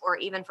others, or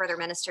even further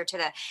minister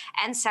to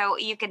and so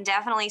you can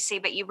definitely see,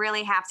 but you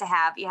really have to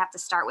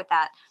start with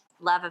that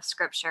love of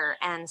Scripture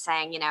and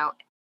saying,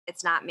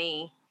 it's not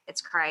me,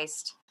 it's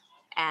Christ.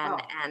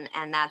 And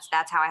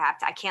that's how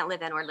I can't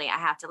live inwardly. I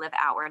have to live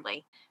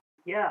outwardly.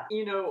 Yeah.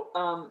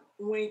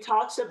 When he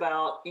talks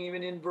about,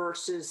 even in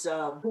verses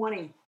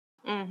 20,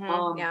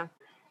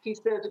 he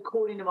says,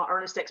 according to my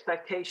earnest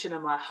expectation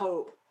and my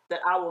hope, that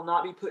I will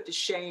not be put to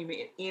shame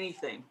in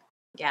anything.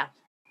 Yeah.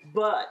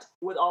 But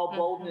with all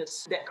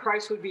boldness, that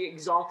Christ would be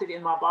exalted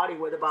in my body,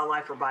 whether by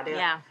life or by death.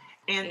 Yeah.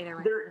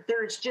 And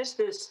there's just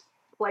this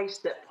place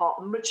that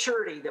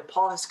maturity that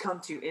Paul has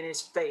come to in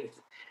his faith.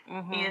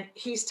 And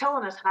he's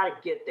telling us how to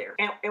get there.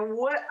 And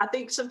what I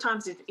think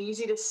sometimes it's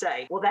easy to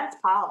say, well, that's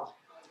Paul.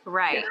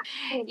 Right.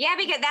 Yeah,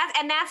 because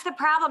that's the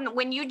problem.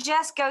 When you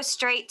just go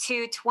straight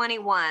to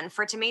 21,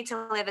 for to me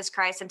to live is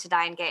Christ and to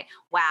die in gain.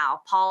 Wow,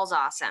 Paul's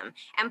awesome.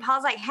 And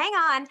Paul's like, hang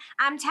on,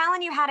 I'm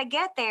telling you how to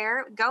get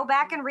there. Go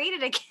back and read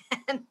it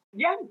again.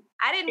 Yeah.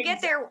 I didn't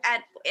get there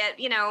at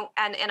in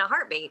a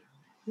heartbeat.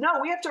 No,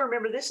 we have to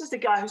remember, this is the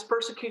guy who's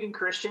persecuting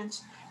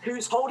Christians,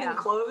 who's holding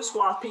clothes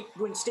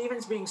when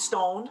Stephen's being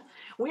stoned.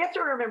 We have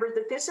to remember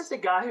that this is the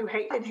guy who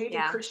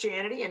hated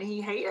Christianity, and he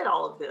hated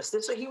all of this.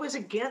 He was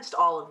against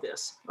all of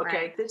this. Okay,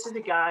 right. This is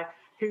the guy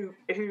who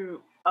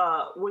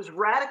was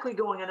radically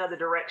going another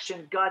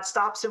direction. God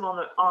stops him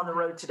on the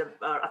road to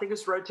I think it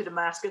was road to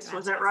Damascus.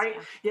 Was that right?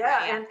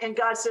 Yeah. And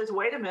God says,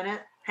 "Wait a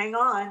minute, hang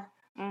on,"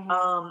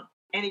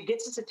 and he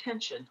gets his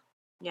attention.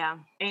 Yeah.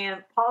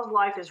 And Paul's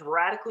life is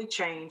radically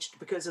changed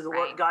because of the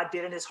work God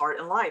did in his heart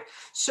and life.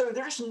 So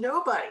there's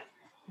nobody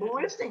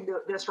listening to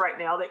this right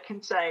now that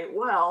can say,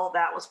 well,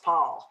 that was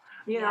Paul.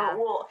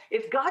 Well,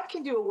 if God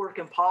can do a work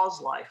in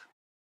Paul's life,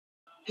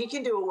 he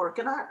can do a work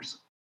in ours.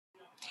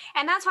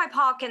 And that's why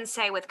Paul can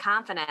say with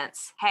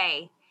confidence,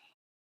 hey,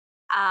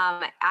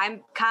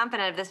 I'm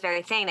confident of this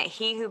very thing, that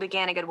he who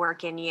began a good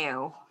work in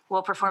you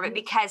will perform it,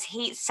 because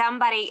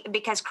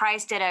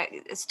Christ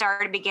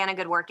began a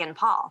good work in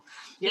Paul.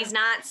 Yeah. He's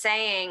not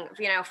saying,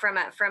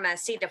 from a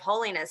seat of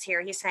holiness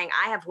here. He's saying,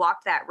 I have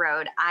walked that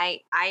road.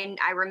 I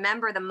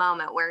remember the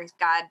moment where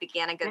God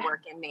began a good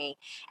work in me,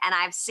 and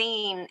I've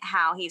seen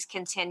how he's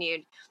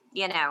continued,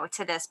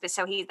 to this. But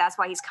so that's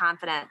why he's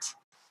confident,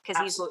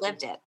 because he's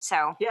lived it.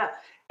 So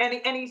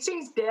And he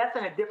sees death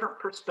in a different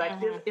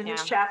perspective in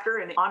this chapter.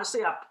 And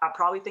honestly, I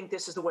probably think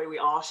this is the way we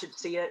all should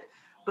see it.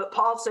 But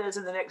Paul says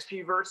in the next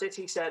few verses,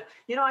 he said,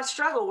 I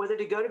struggle whether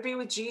to go to be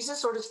with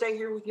Jesus or to stay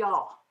here with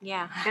y'all.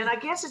 Yeah. And I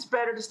guess it's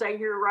better to stay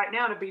here right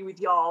now to be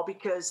with y'all,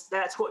 because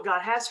that's what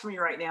God has for me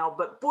right now.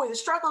 But boy, the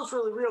struggle is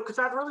really real, because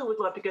I really would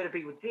love to go to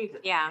be with Jesus.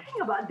 Yeah.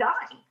 Think about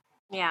dying.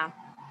 Yeah.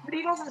 But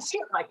he doesn't see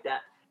it like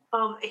that.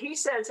 He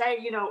says, hey,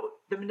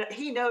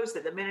 he knows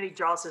that the minute he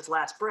draws his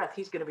last breath,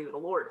 he's going to be with the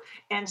Lord.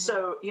 And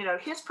so,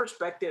 his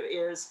perspective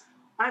is,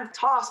 I'm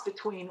tossed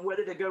between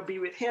whether to go be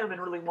with him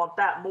and really want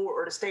that more,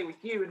 or to stay with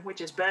you, and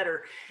which is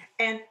better.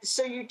 And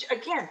so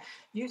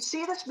you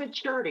see this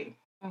maturity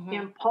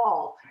in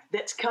Paul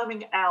that's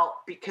coming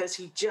out, because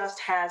he just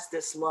has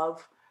this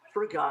love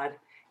for God,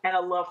 and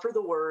a love for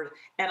the word,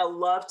 and a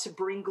love to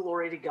bring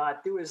glory to God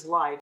through his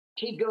life.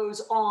 He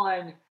goes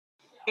on.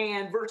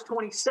 And verse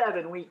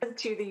 27, we get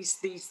to these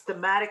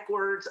thematic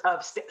words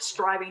of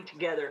striving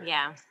together.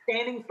 Yeah.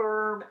 Standing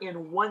firm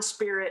in one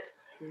spirit,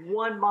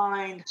 one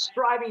mind,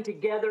 striving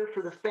together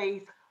for the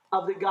faith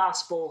of the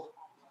gospel,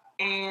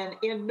 and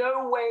in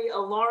no way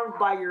alarmed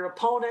by your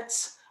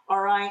opponents,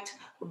 all right?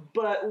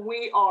 But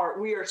we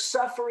are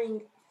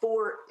suffering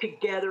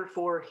together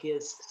for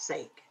his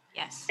sake.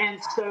 Yes. And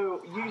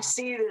so you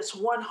see this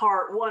one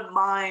heart, one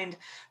mind,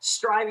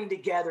 striving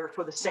together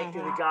for the sake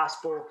of the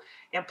gospel.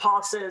 And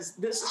Paul says,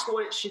 this is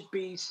what it should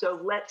be.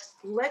 So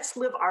let's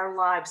live our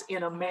lives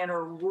in a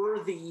manner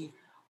worthy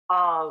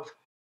of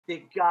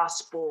the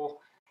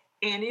gospel.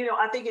 And,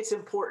 I think it's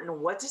important.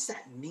 What does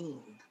that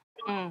mean?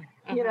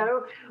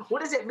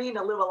 What does it mean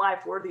to live a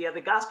life worthy of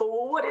the gospel?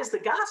 Well, what is the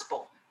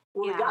gospel?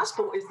 Well, the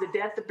gospel is the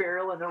death, the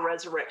burial, and the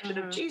resurrection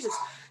of Jesus.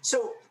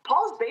 So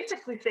Paul's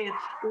basically saying,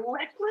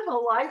 let's live a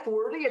life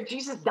worthy of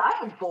Jesus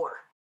dying for.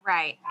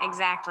 Right,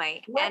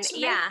 exactly. Let's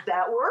make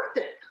that worth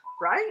it,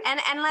 right?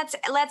 And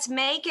let's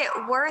make it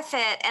worth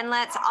it, and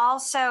let's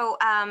also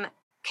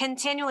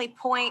continually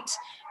point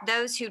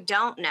those who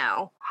don't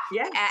know.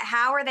 Yeah. At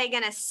how are they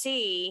going to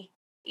see,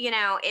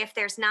 if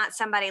there's not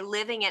somebody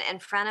living it in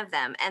front of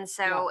them. And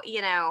so,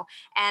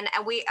 and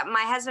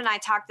my husband and I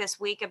talked this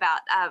week about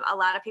a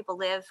lot of people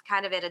live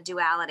kind of at a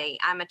duality.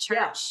 I'm a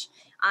church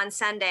on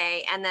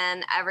Sunday, and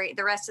then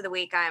the rest of the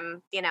week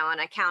I'm, an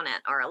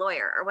accountant or a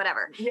lawyer or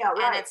whatever. Yeah,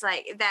 right. And it's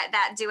like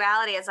that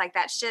duality is like,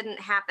 that shouldn't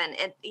happen.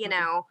 It,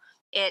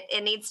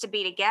 it needs to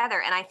be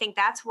together. And I think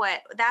that's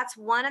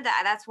one of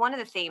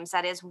the themes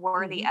that is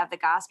worthy of the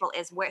gospel,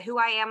 is who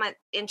I am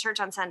in church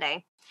on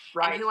Sunday,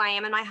 and who I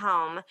am in my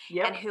home,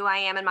 and who I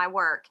am in my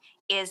work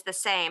is the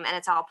same. And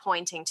it's all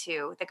pointing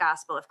to the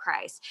gospel of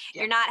Christ.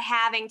 You're not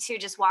having to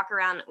just walk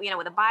around,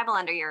 with a Bible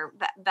under your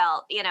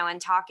belt,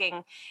 and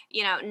talking,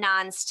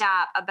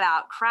 nonstop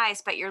about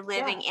Christ, but you're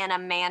living in a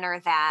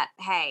manner that,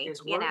 hey,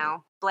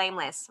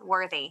 blameless,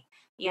 worthy.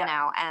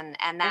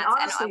 And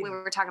honestly, we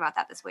were talking about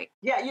that this week.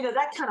 Yeah,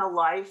 that kind of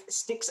life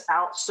sticks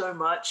out so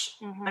much.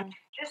 And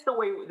just the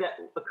way that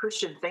a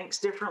Christian thinks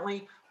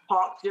differently,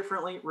 talks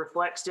differently,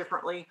 reflects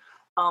differently.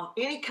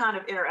 Any kind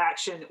of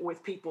interaction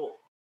with people,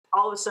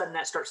 all of a sudden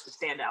that starts to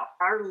stand out.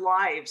 Our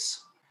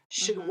lives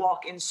should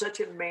walk in such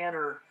a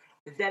manner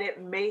that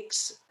it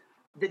makes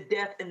the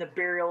death and the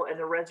burial and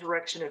the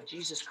resurrection of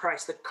Jesus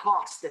Christ, the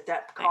cost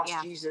that cost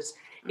Jesus.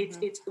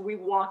 We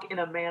walk in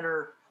a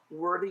manner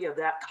worthy of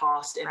that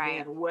cost.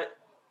 And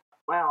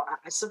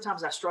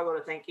sometimes I struggle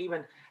to think,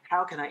 even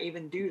how can I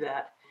even do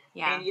that?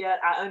 Yeah. And yet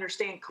I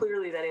understand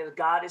clearly that if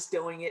God is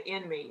doing it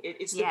in me,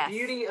 it's the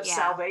beauty of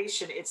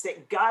salvation. It's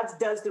that God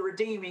does the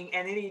redeeming,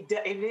 and then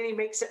he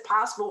makes it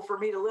possible for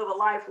me to live a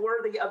life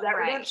worthy of that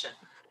redemption.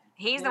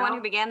 He's the one who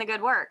began the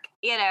good work,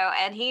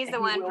 and he's the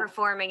one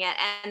performing it,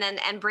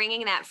 and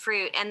bringing that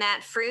fruit, and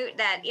that fruit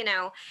that,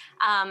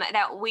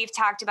 that we've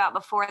talked about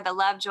before, the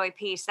love, joy,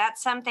 peace.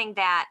 That's something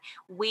that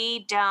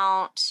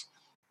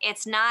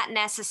it's not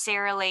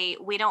necessarily,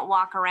 we don't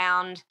walk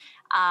around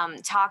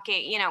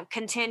talking,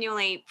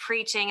 continually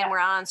preaching, and we're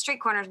on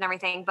street corners and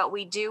everything, but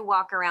we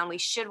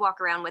should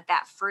walk around with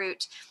that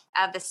fruit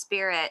of the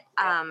Spirit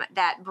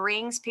that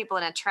brings people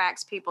and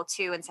attracts people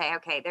to, and say,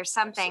 okay, there's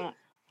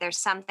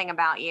something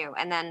about you.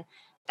 And then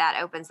that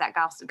opens that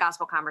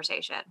gospel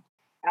conversation.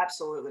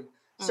 Absolutely.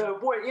 So,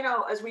 boy,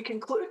 as we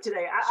conclude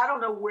today, I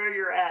don't know where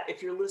you're at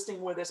if you're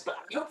listening with us, but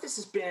I hope this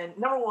has been,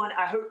 number one,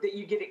 I hope that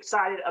you get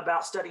excited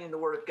about studying the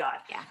Word of God.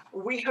 Yeah.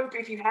 We hope,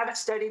 if you haven't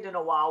studied in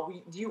a while,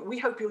 we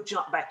hope you'll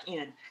jump back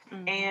in.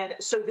 And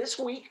so this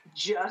week,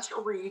 just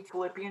read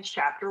Philippians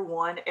chapter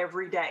 1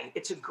 every day.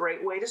 It's a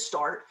great way to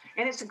start,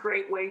 and it's a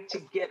great way to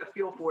get a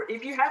feel for it.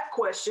 If you have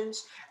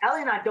questions,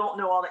 Allie and I don't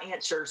know all the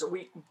answers.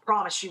 We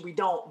promise you we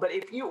don't. But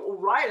if you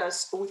write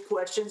us with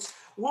questions,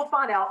 we'll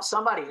find out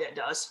somebody that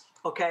does.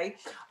 Okay.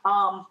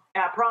 I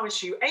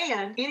promise you.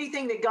 And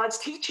anything that God's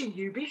teaching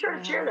you, be sure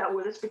to share that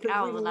with us,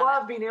 because we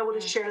love being able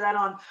to share that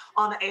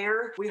on the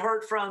air. We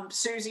heard from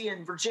Susie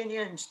in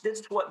Virginia, and this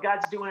is what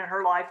God's doing in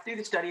her life through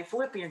the study of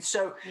Philippians.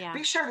 So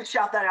be sure to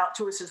shout that out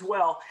to us as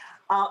well.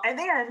 And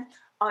then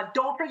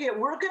don't forget,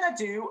 we're going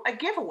to do a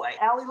giveaway.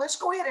 Allie, let's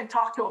go ahead and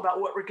talk to them about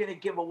what we're going to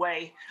give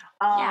away.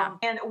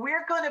 And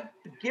we're going to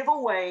give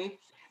away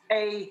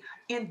a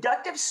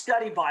inductive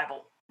study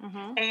Bible.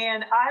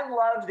 And I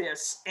love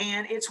this,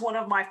 and it's one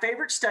of my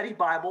favorite study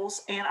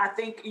Bibles, and I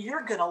think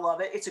you're going to love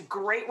it. It's a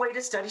great way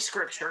to study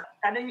Scripture.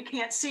 I know you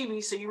can't see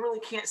me, so you really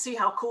can't see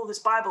how cool this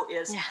Bible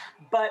is,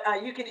 but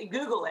you can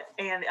Google it,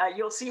 and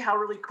you'll see how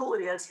really cool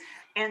it is.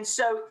 And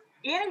so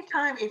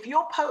anytime, if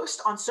you'll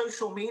post on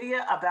social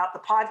media about the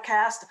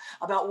podcast,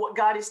 about what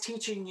God is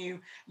teaching you,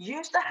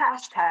 use the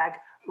hashtag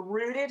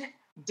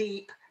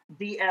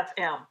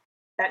RootedDeepDFM.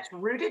 That's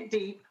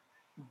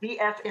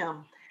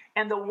RootedDeepDFM.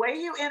 And the way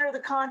you enter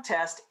the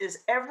contest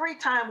is every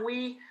time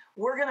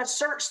we're going to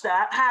search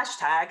that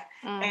hashtag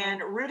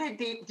and Rooted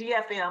Deep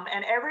DFM,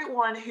 and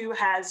everyone who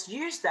has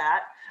used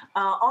that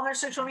on their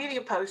social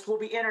media post will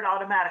be entered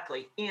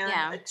automatically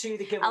to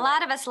the giveaway. A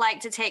lot of us like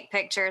to take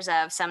pictures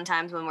of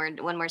sometimes when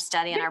we're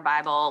studying our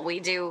Bible. We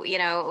do,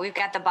 we've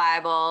got the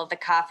Bible, the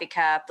coffee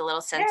cup, the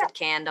little scented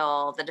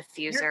candle, the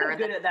diffuser. You're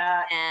good at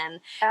that. And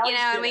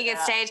and we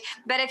get staged.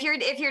 But if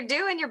you're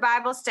doing your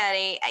Bible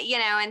study,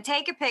 and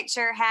take a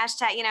picture,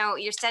 hashtag,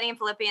 you're studying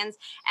Philippians,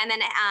 and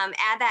then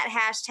add that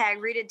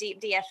hashtag Rooted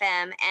Deep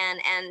DFM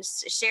and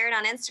share it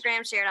on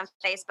Instagram, share it on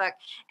Facebook,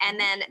 and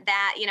then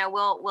that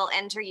we'll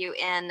enter you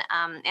in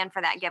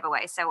for that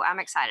giveaway. So I'm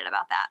excited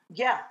about that.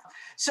 Yeah.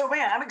 So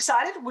man, I'm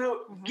excited.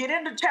 We'll get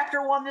into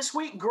chapter 1 this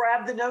week.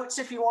 Grab the notes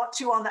if you want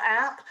to on the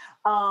app.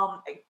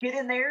 Get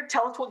in there.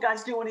 Tell us what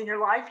God's doing in your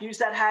life. Use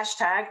that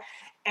hashtag.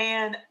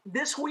 And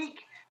this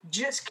week,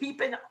 just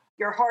keep in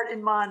your heart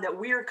and mind that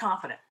we are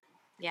confident.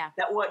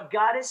 That what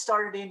God has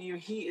started in you,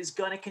 He is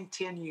going to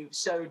continue.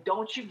 So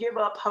don't you give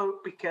up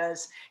hope,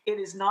 because it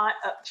is not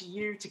up to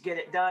you to get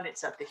it done.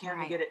 It's up to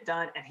Him to get it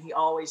done, and He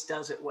always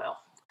does it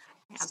well.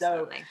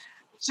 Absolutely.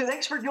 So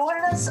thanks for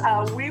joining us.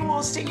 We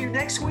will see you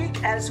next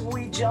week as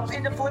we jump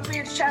into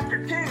Philippians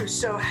chapter 2.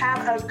 So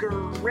have a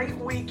great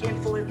week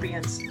in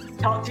Philippians.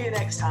 Talk to you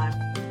next time.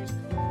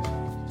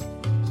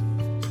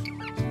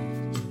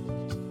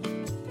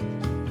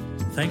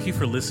 Thank you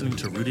for listening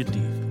to Rooted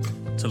Deep.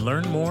 To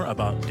learn more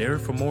about Dare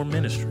for More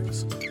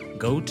Ministries,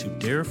 go to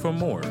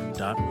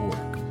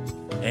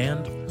dareformore.org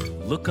and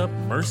look up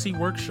Mercy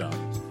Workshop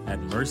at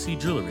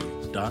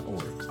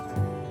mercyjewelry.org.